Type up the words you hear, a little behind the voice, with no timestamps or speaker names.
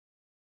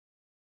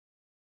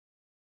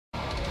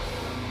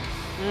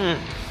I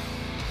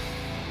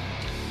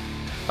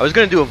was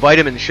going to do a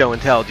vitamin show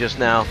and tell just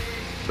now,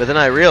 but then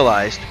I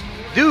realized,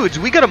 dudes,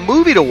 we got a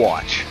movie to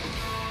watch.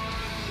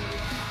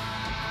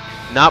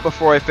 Not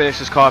before I finish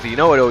this coffee. You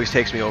know it always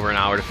takes me over an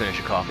hour to finish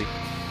a coffee.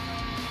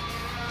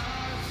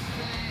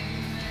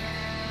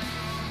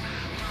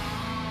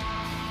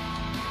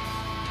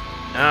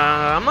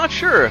 I'm not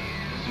sure.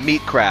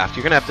 Meatcraft.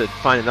 You're going to have to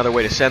find another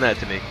way to send that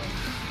to me.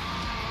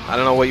 I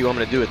don't know what you want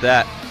me to do with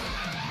that.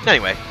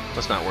 Anyway,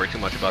 let's not worry too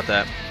much about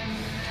that.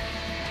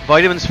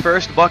 Vitamins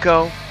first,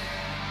 bucko.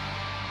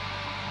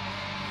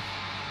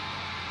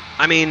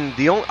 I mean,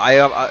 the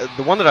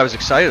one that I was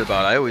excited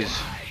about, I was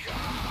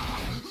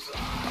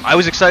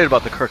excited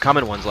about the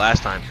curcumin ones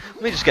last time.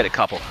 Let me just get a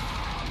couple.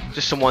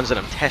 Just some ones that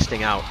I'm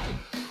testing out.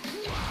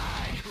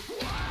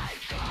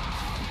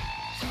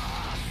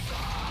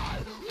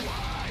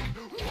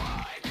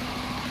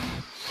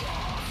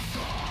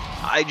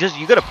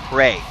 You gotta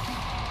pray.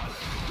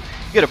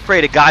 You gotta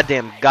pray to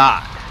goddamn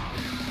God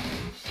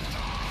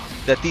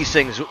that these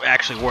things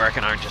actually work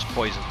and aren't just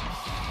poison.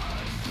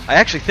 I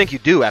actually think you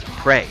do have to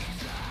pray.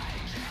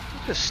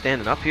 Just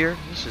standing up here,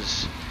 this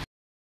is...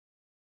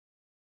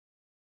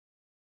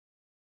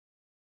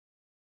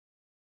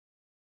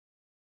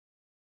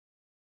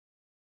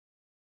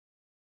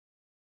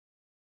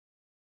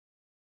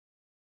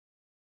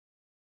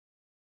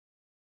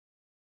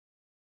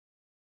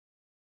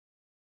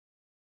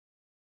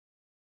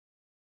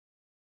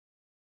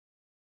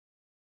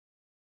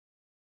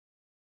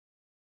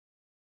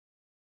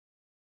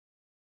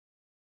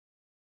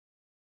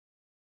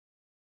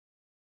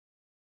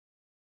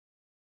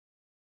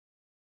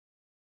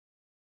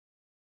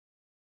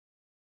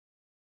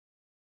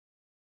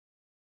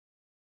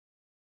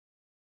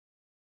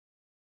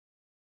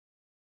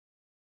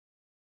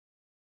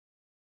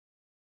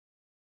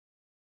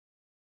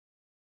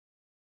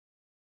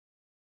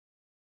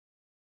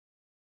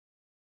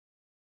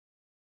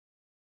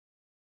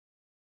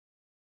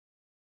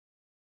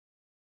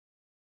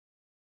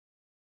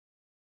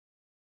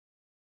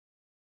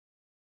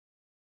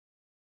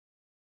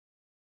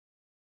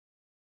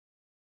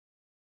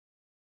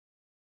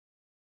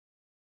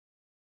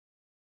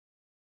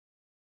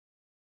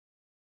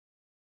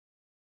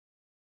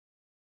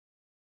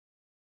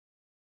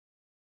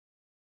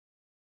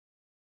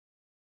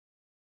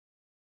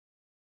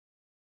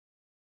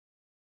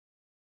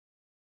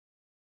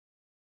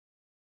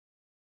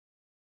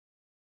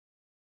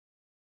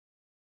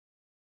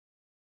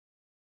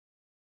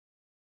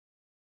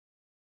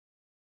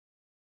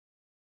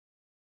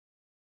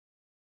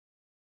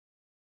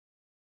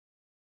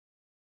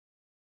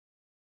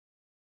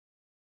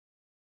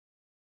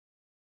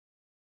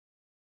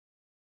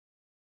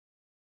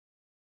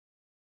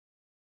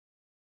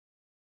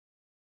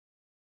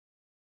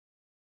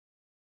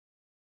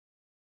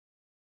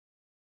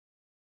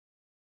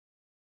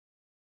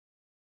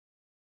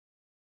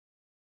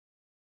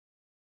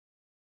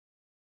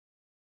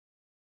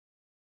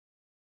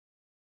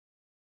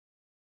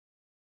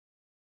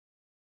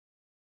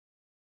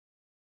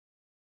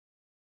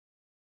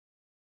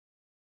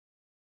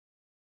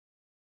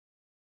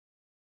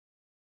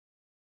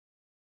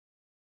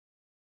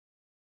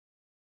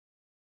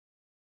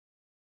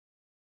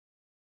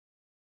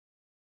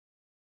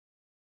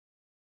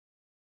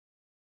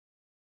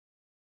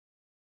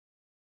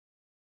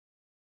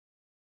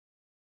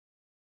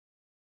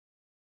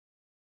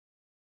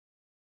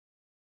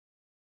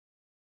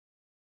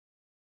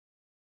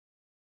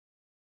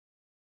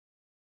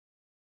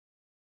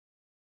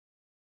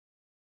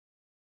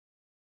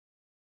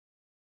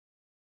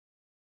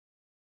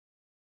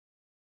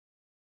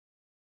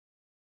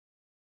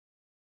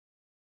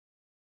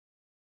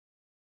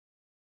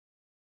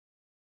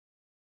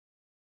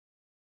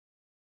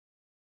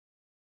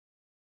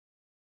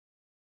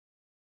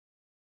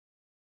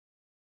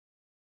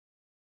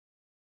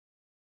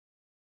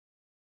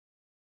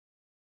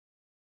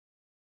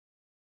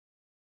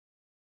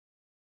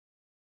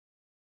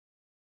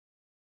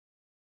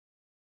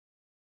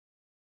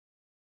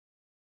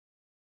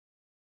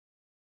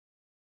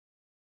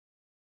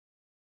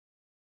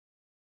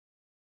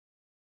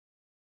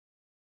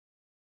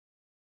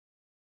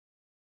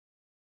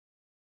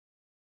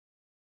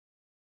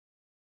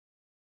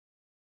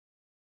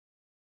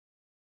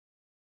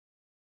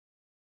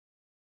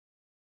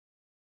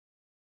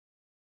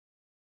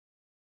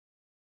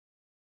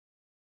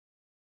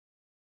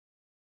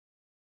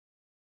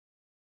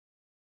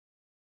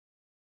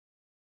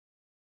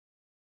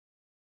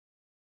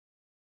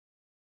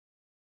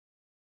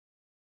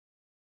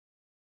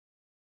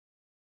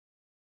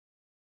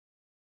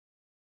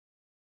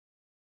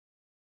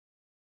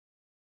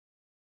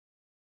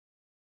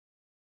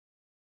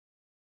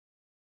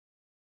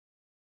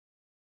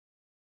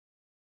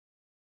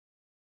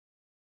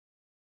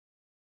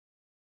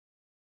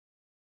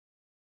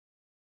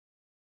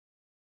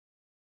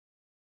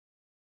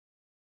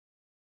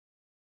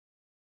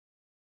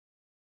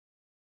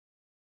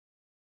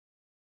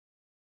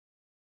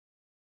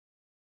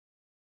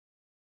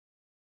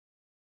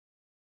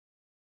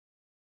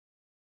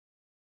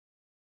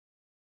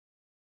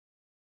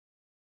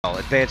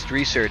 Advanced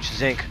research,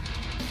 zinc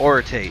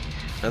orotate.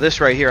 Now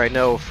this right here I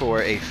know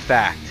for a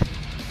fact.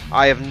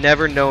 I have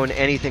never known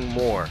anything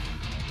more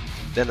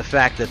than the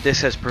fact that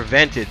this has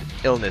prevented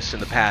illness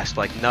in the past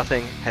like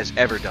nothing has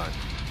ever done.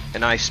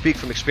 And I speak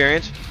from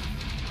experience.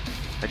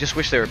 I just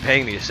wish they were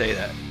paying me to say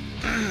that.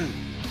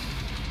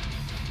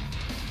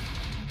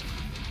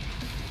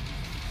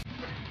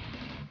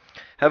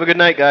 Have a good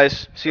night,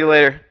 guys. See you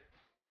later.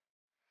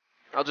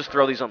 I'll just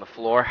throw these on the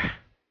floor.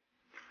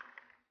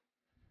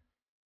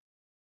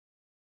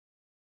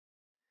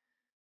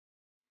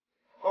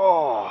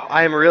 Oh,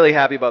 I am really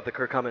happy about the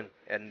curcumin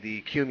and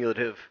the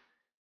cumulative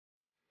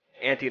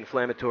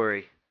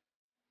anti-inflammatory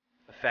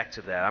effects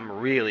of that. I'm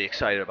really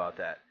excited about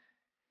that.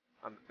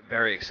 I'm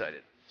very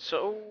excited.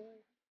 So,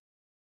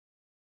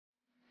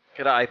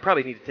 I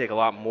probably need to take a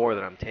lot more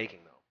than I'm taking,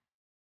 though.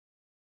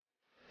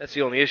 That's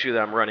the only issue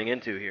that I'm running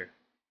into here.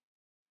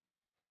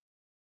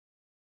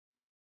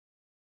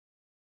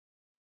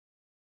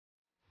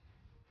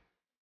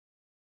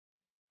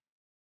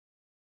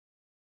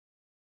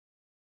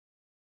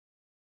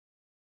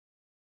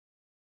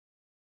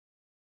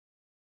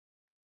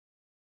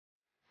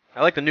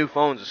 I like the new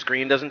phones. The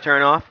screen doesn't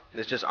turn off.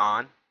 It's just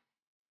on.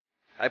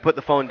 I put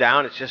the phone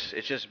down. It's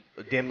just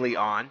dimly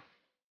on.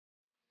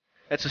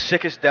 That's the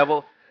sickest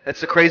devil.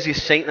 That's the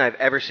craziest Satan I've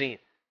ever seen.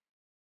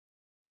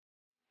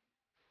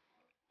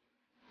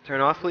 Turn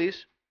off,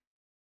 please.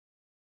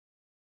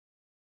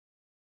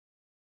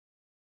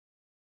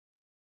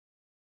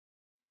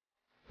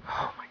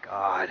 Oh my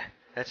God.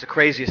 That's the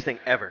craziest thing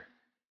ever.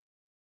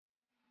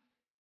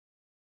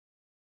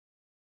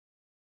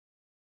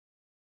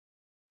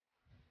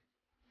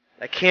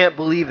 I can't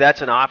believe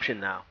that's an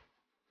option now.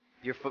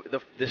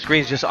 The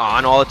screen's just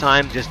on all the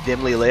time, just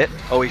dimly lit,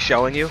 always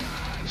showing you.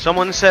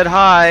 Someone said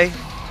hi.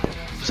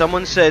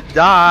 Someone said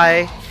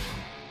die.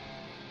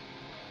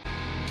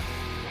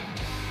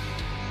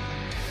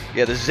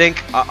 Yeah, the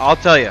zinc, I'll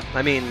tell you.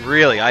 I mean,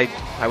 really,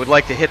 I would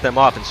like to hit them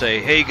up and say,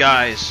 hey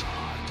guys,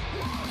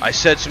 I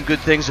said some good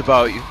things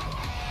about you.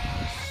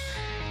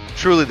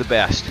 Truly the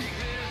best.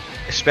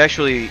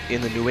 Especially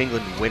in the New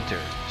England winter.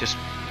 Just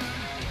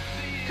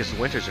because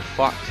the winters are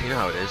fucked. You know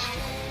how it is.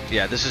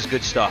 Yeah, this is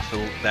good stuff.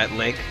 That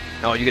link.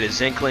 Oh, you get a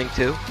zinc link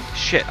too?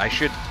 Shit, I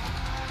should...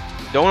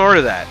 Don't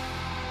order that.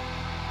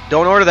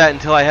 Don't order that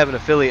until I have an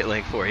affiliate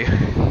link for you.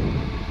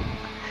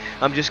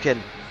 I'm just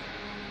kidding.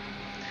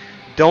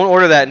 Don't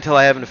order that until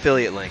I have an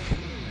affiliate link.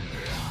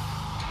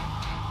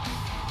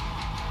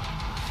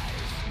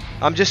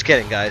 I'm just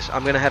kidding, guys.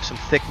 I'm going to have some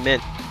thick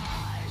mint.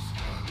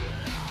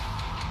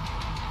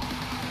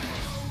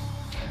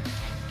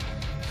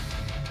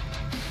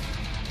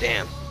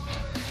 Damn.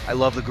 I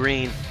love the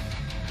green.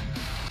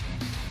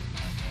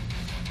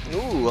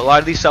 Ooh, a lot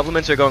of these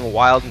supplements are going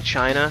wild in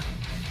China.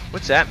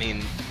 What's that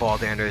mean,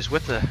 Baldanders?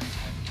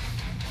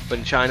 But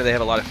in China they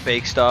have a lot of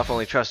fake stuff.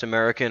 Only trust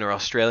American or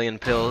Australian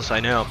pills. I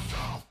know.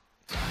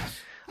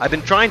 I've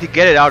been trying to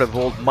get it out of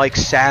old Mike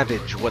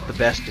Savage what the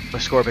best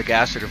ascorbic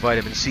acid or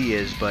vitamin C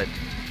is, but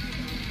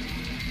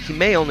he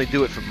may only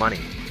do it for money,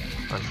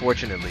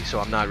 unfortunately. So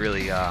I'm not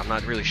really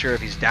sure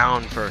if he's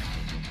down for.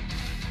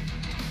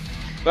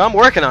 But I'm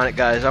working on it,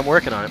 guys. I'm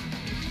working on it.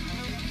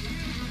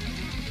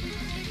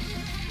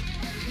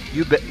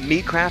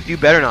 Meatcraft, you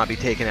better not be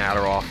taking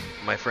Adderall,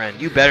 my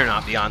friend. You better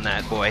not be on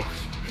that, boy.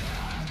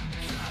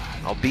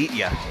 I'll beat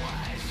ya.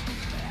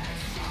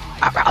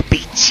 I'll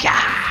beat ya.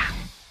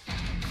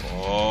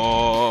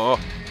 Oh.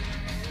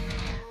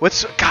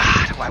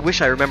 God, I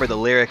wish I remember the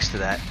lyrics to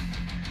that.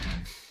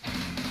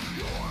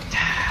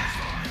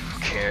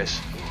 Who cares?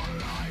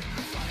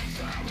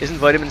 Isn't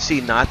vitamin C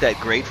not that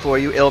great for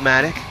you,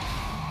 Illmatic?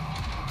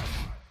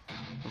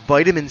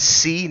 Vitamin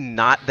C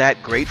not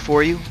that great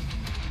for you?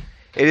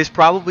 It is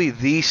probably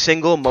the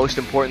single most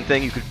important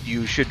thing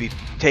you should be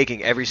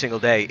taking every single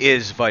day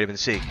is vitamin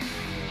C.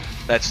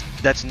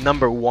 That's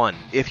number one.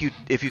 If you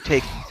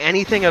take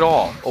anything at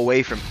all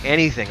away from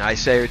anything I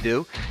say or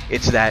do,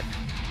 it's that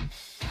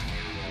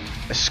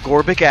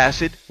ascorbic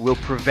acid will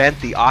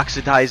prevent the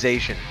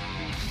oxidization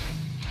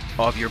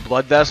of your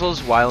blood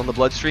vessels while in the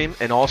bloodstream,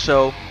 and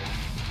also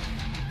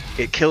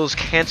it kills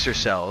cancer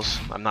cells.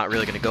 I'm not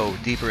really going to go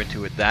deeper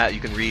into it. That you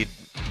can read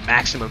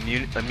Maximum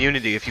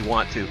Immunity if you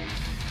want to,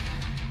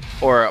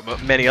 or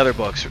many other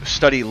books.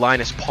 Study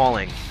Linus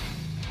Pauling.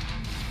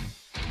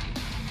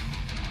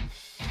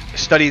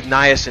 Studied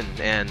niacin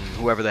and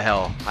whoever the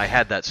hell. I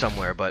had that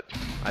somewhere, but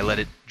I let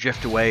it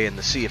drift away in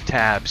the sea of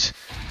tabs.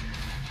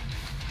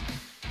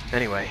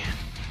 Anyway,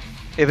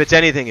 if it's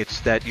anything, it's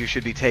that you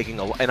should be taking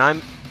a.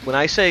 And when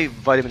I say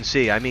vitamin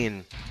C, I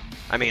mean,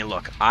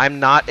 look, I'm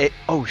not a.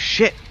 Oh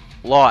shit,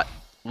 lot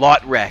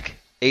wreck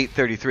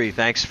 833.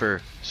 Thanks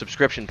for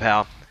subscription,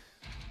 pal.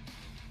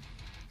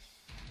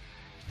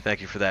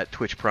 Thank you for that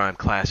Twitch Prime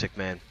Classic,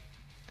 man.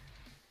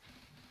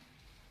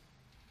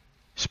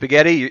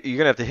 Spaghetti, you're going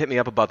to have to hit me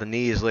up about the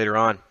knees later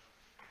on.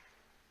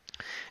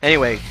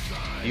 Anyway,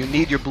 you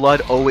need your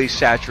blood always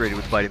saturated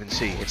with vitamin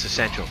C. It's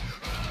essential.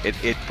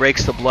 It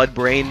breaks the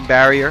blood-brain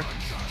barrier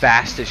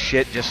fast as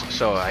shit, just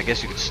so I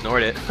guess you could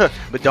snort it.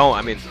 But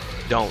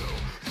don't.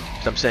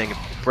 So I'm saying it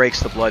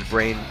breaks the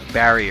blood-brain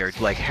barrier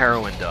like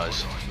heroin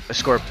does.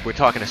 We're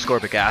talking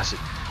ascorbic acid.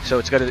 So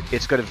it's got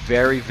a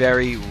very,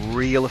 very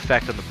real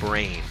effect on the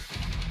brain.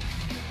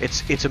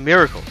 It's a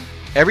miracle.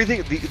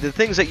 Everything, the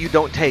things that you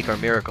don't take are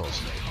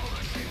miracles.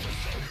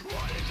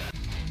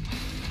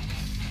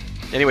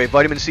 Anyway,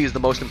 vitamin C is the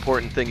most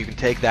important thing. You can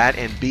take that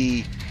and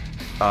B3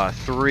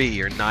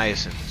 or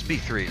niacin. It's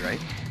B3, right?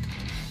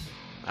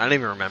 I don't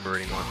even remember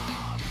anymore.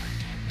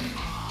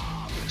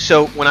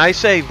 So when I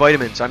say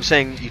vitamins, I'm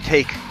saying you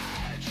take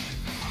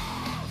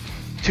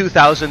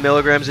 2,000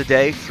 milligrams a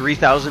day,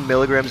 3,000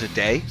 milligrams a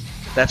day.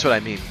 That's what I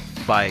mean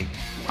by,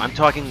 I'm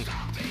talking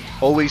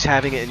always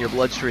having it in your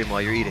bloodstream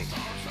while you're eating.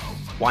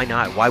 Why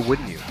not? Why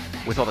wouldn't you?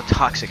 With all the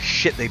toxic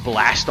shit they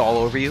blast all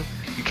over you.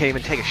 You can't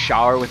even take a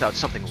shower without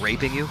something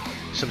raping you.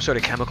 Some sort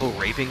of chemical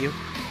raping you.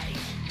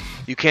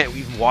 You can't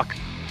even walk.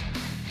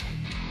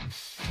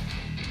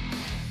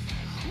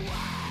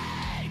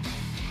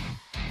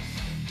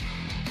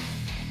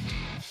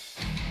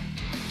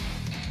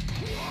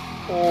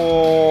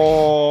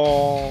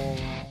 Oh,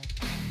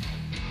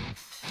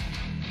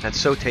 that's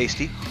so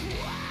tasty.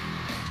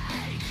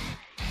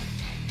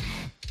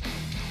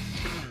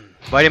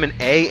 Vitamin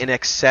A in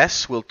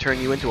excess will turn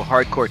you into a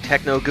hardcore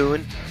techno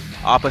goon.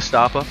 Appa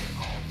stappa.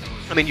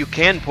 I mean, you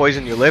can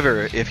poison your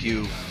liver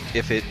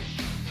if it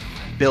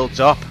builds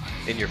up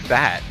in your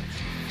fat.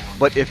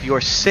 But if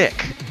you're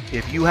sick,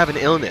 if you have an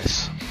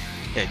illness,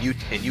 and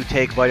you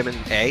take vitamin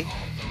A,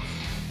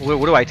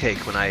 what do I take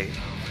when I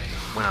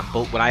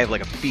have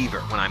like a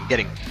fever, when I'm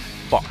getting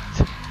fucked?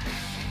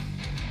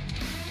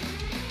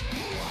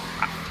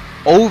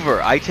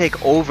 I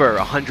take over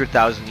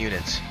 100,000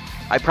 units.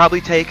 I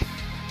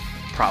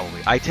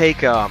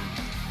take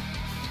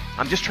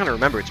I'm just trying to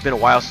remember. It's been a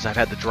while since I've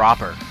had the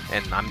dropper,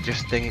 and I'm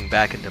just thinking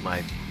back into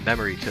my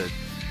memory to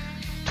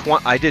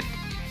I did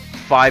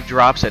 5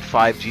 drops at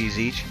 5 G's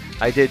each.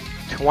 I did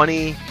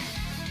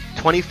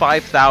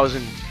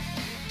 25,000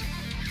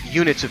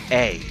 units of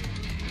A,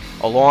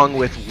 along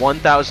with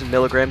 1,000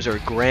 milligrams or a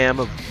gram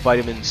of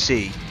vitamin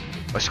C,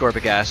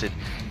 ascorbic acid.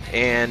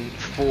 And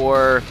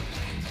for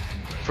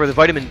the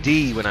vitamin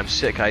D, when I'm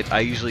sick, I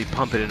usually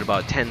pump it in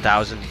about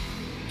 10,000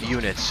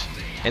 units.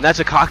 And that's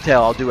a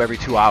cocktail I'll do every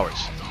 2 hours.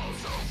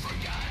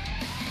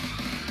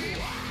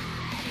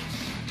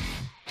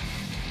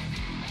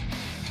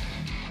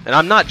 And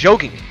I'm not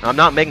joking. I'm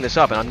not making this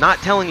up. And I'm not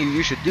telling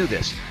you should do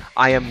this.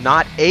 I am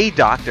not a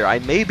doctor. I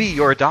may be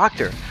your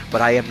doctor,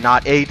 but I am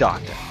not a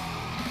doctor.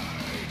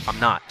 I'm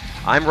not.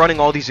 I'm running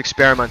all these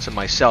experiments on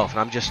myself, and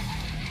I'm just,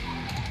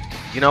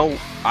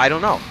 I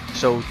don't know.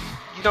 So,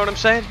 you know what I'm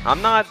saying?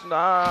 I'm not,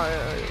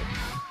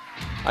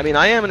 I mean,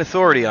 I am an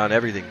authority on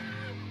everything.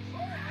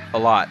 A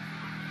lot.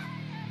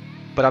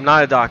 But I'm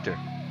not a doctor.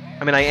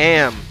 I mean,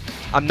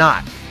 I'm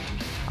not.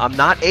 I'm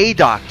not a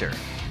doctor,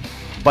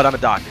 but I'm a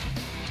doctor.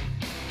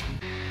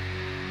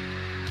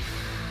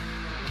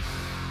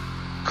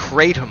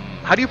 Kratom.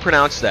 How do you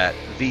pronounce that?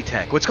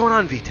 VTech. What's going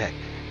on, VTech?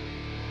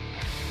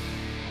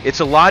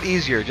 It's a lot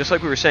easier, just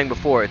like we were saying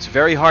before. It's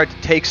very hard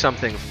to take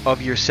something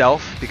of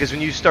yourself, because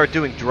when you start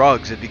doing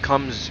drugs, it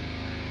becomes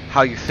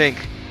how you think,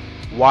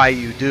 why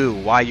you do,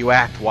 why you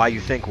act, why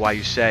you think, why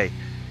you say.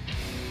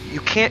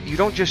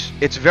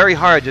 It's very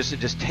hard just to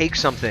just take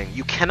something.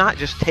 You cannot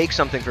just take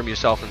something from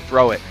yourself and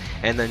throw it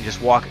and then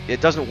just walk. It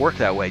doesn't work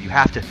that way. You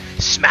have to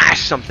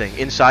smash something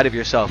inside of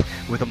yourself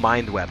with a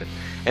mind weapon.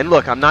 And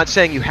look, I'm not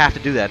saying you have to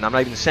do that, and I'm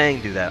not even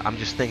saying do that. I'm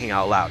just thinking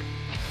out loud.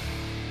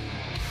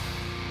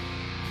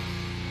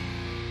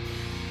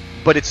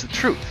 But it's the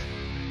truth.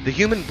 The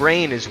human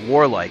brain is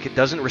warlike. It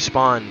doesn't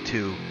respond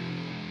to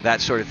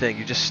that sort of thing.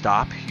 You just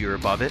stop. You're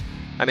above it.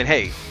 I mean,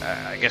 hey,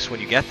 I guess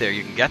when you get there,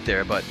 you can get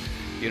there, but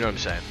you know what I'm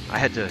saying. I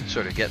had to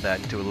sort of get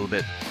that into a little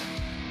bit.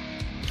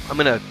 I'm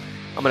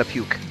gonna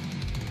puke.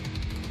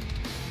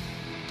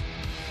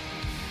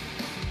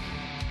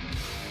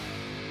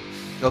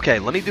 Okay,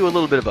 let me do a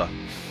little bit of a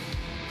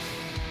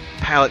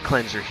palate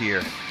cleanser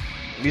here.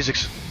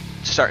 Music's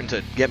starting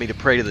to get me to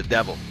pray to the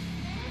devil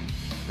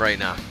right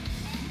now.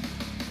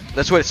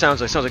 That's what it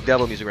sounds like. It sounds like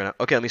devil music right now.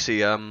 Okay, let me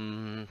see.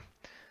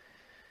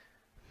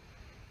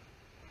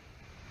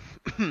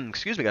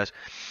 Excuse me, guys.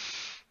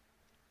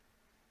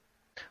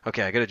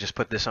 Okay, I gotta just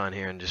put this on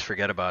here and just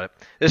forget about it.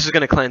 This is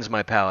gonna cleanse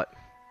my palate.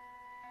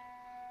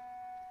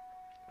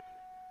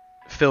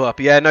 Fill up.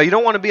 Yeah, no, you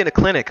don't want to be in a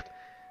clinic.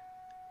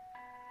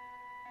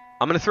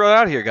 I'm gonna throw it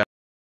out here, guys.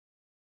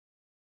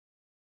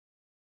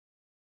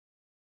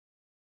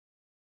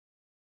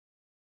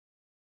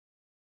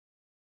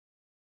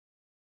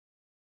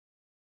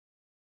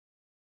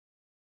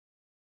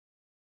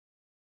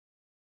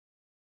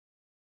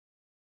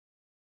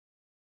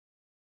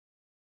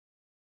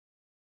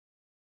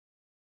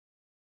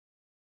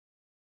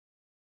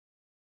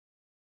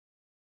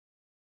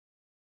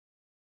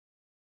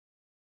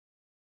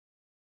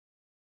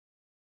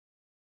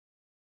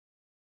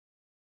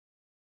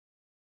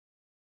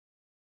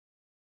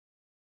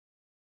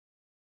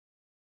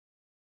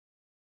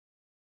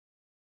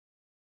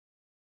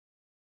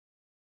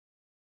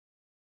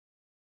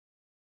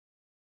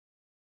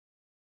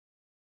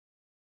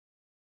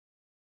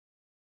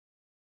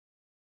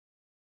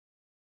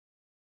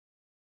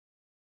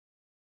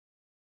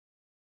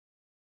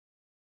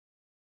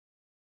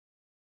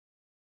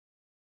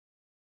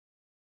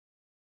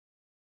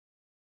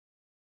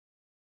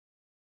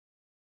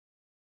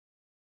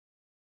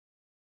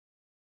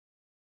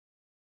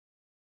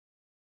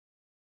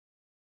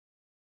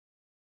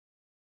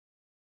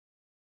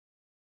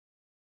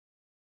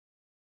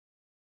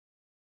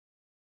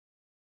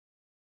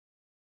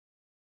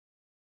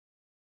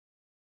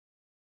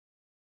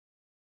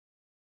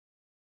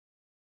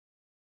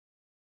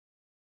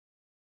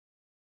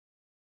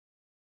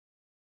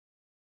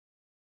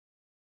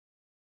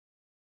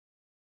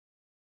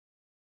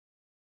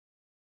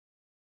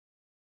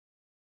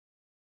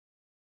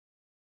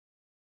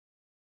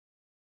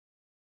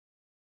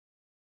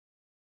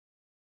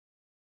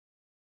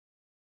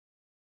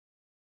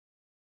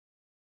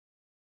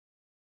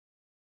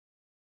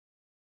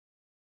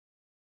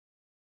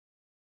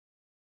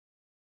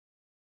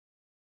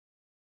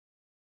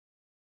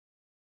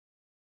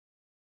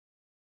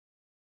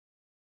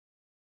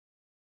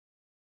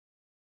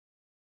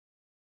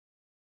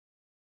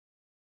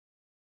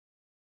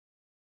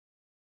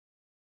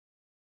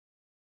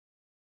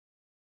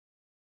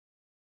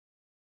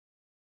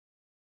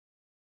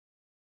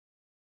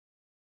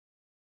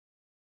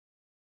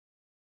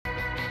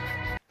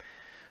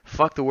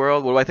 Fuck the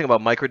world. What do I think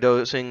about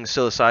microdosing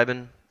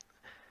psilocybin?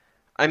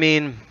 I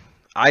mean,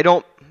 I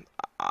don't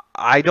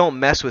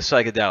mess with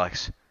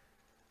psychedelics.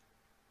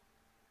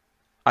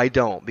 I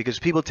don't, because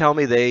people tell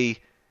me they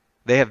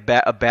have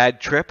a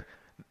bad trip.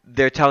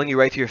 They're telling you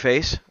right to your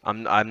face.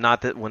 I'm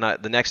not that.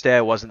 The next day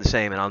I wasn't the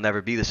same, and I'll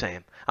never be the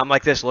same. I'm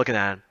like this, looking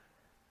at him.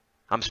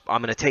 I'm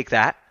gonna take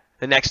that.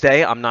 The next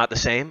day I'm not the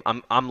same.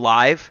 I'm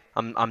live.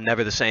 I'm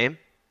never the same.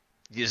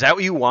 Is that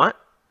what you want?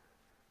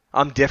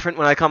 I'm different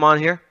when I come on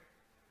here.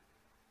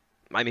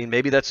 I mean,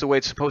 maybe that's the way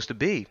it's supposed to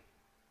be.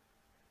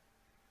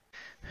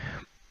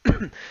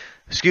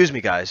 Excuse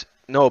me, guys.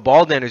 No,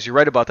 Baldanders, you're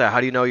right about that. How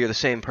do you know you're the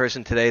same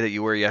person today that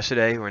you were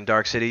yesterday or in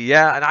Dark City?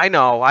 Yeah, and I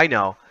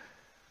know.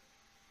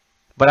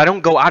 But I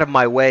don't go out of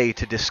my way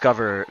to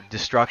discover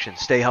destruction.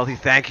 Stay healthy.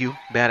 Thank you,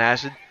 Bad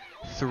Acid.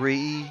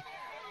 3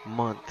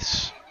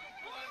 months.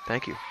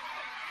 Thank you.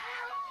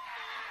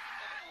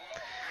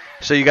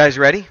 So you guys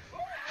ready?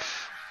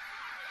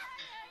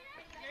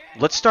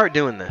 Let's start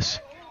doing this.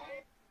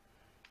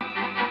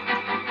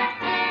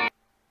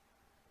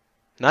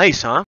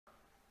 Nice, huh?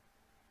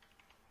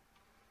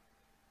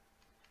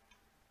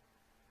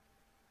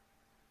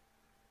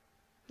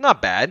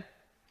 Not bad.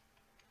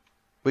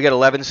 We got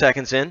 11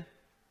 seconds in.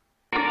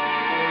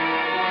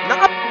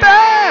 Not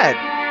bad!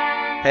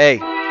 Hey,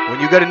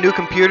 when you got a new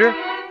computer,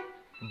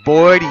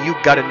 boy, do you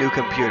got a new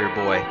computer,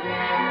 boy.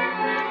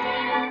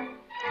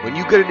 When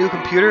you got a new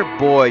computer,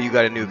 boy, you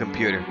got a new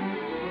computer.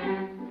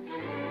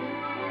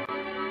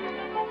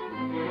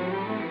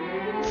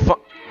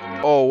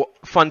 Oh,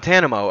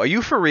 Fontanimo, are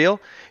you for real?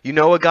 You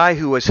know a guy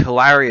who was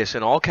hilarious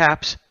in all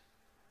caps?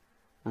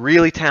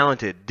 Really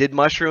talented. Did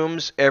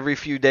mushrooms every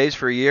few days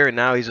for a year, and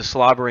now he's a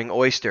slobbering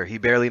oyster. He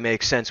barely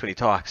makes sense when he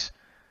talks.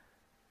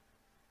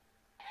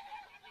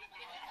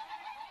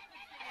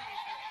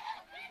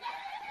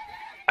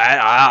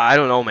 I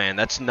don't know, man.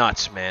 That's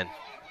nuts, man.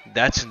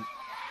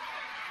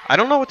 I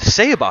don't know what to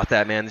say about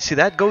that, man. See,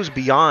 that goes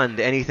beyond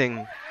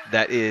anything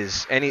that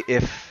is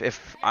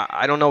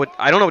I don't know what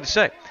to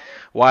say.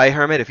 Why,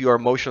 Hermit? If you are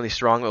emotionally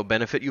strong, it will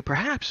benefit you.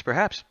 Perhaps.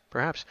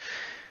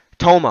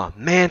 Toma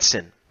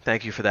Manson.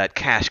 Thank you for that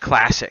Cash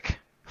Classic.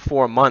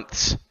 4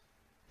 months.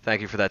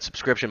 Thank you for that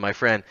subscription, my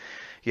friend.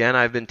 Yeah, and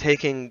I've been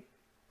taking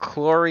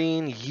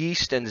chlorine,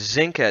 yeast, and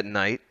zinc at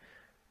night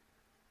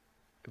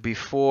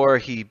before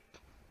he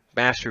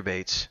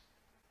masturbates.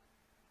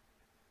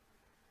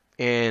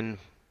 And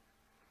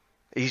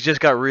he's just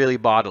got really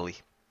bodily.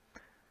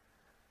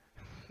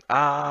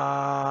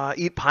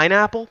 Eat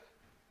pineapple?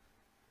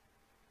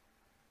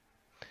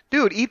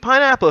 Dude, eat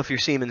pineapple if your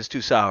semen's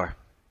too sour.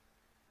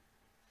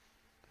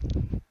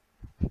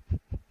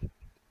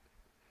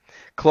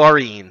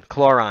 Chlorine.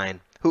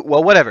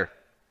 Well, whatever.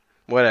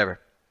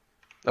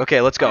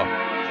 Okay, let's go.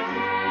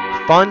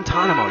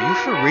 Fontanimo, you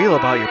for real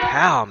about your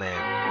pal,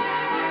 man?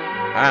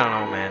 I don't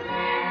know, man.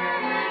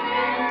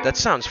 That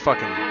sounds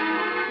fucking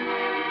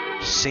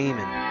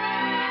semen.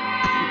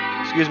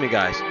 Excuse me,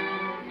 guys.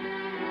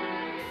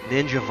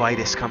 Ninja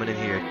Vitus coming in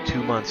here.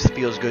 2 months.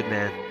 Feels good,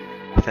 man.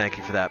 Thank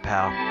you for that,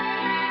 pal.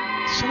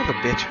 Son of a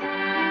bitch.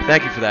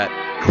 Thank you for that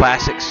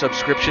classic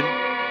subscription.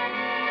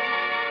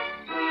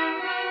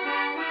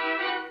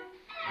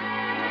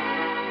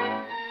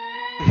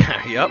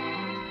 Yep,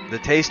 the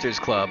Tasters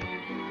Club.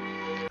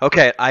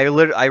 Okay, I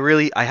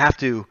have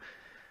to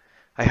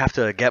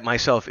get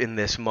myself in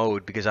this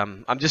mode because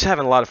I'm just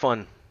having a lot of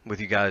fun with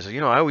you guys.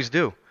 You know, I always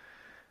do.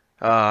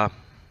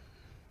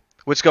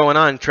 What's going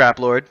on, Trap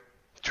Lord?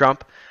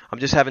 Trump? I'm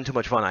just having too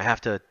much fun. I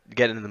have to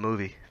get into the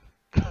movie.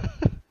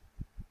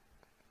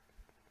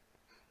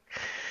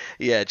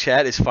 Yeah,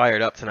 chat is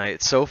fired up tonight.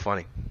 It's so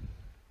funny.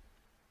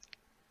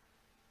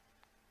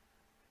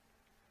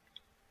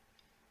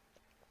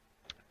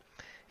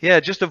 Yeah,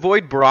 just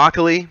avoid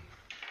broccoli.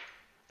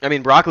 I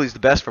mean, broccoli's the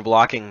best for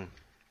blocking.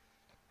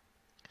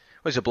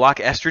 What is it? Block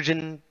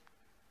estrogen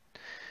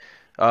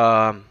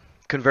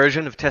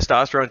conversion of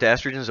testosterone to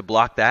estrogen to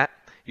block that.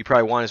 You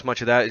probably want as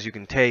much of that as you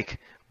can take,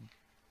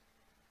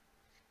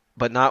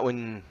 but not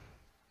when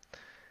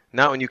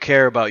you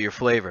care about your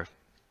flavor.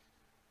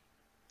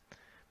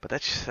 But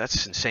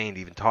that's insane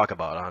to even talk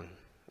about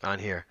on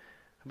here.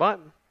 But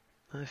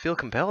I feel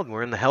compelled.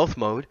 We're in the health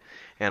mode,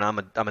 and I'm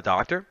a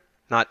doctor.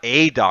 Not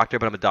a doctor,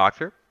 but I'm a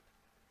doctor.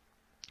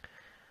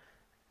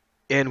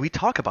 And we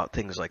talk about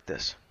things like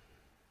this.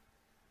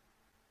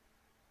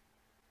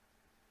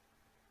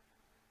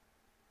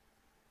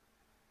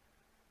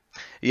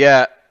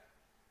 Yeah.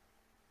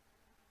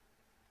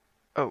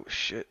 Oh,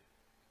 shit.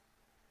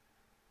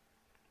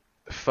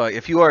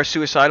 If you are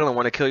suicidal and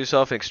want to kill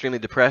yourself and extremely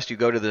depressed, you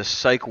go to the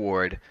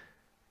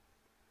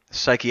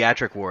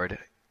psychiatric ward.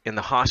 In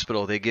the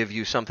hospital, they give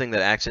you something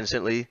that acts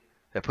instantly,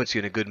 that puts you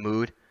in a good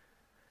mood.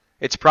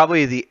 It's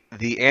probably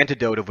the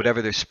antidote of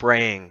whatever they're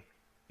spraying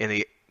in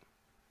the...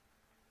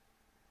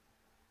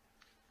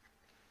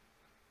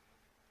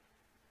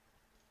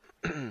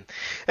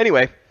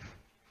 Anyway,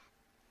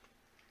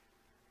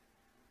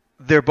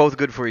 they're both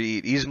good for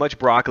you to eat. Eat as much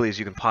broccoli as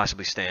you can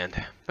possibly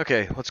stand.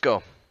 Okay, let's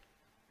go.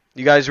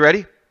 You guys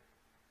ready?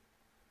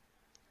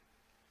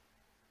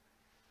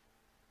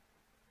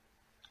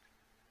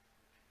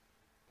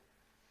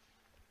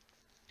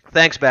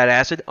 Thanks, Bad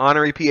Acid.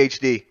 Honorary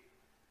PhD.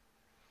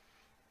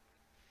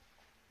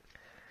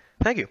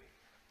 Thank you.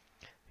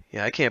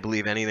 Yeah, I can't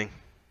believe anything.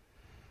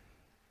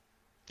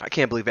 I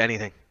can't believe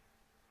anything.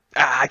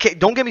 I can't.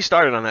 Don't get me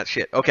started on that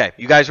shit. Okay,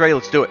 you guys ready?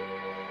 Let's do it.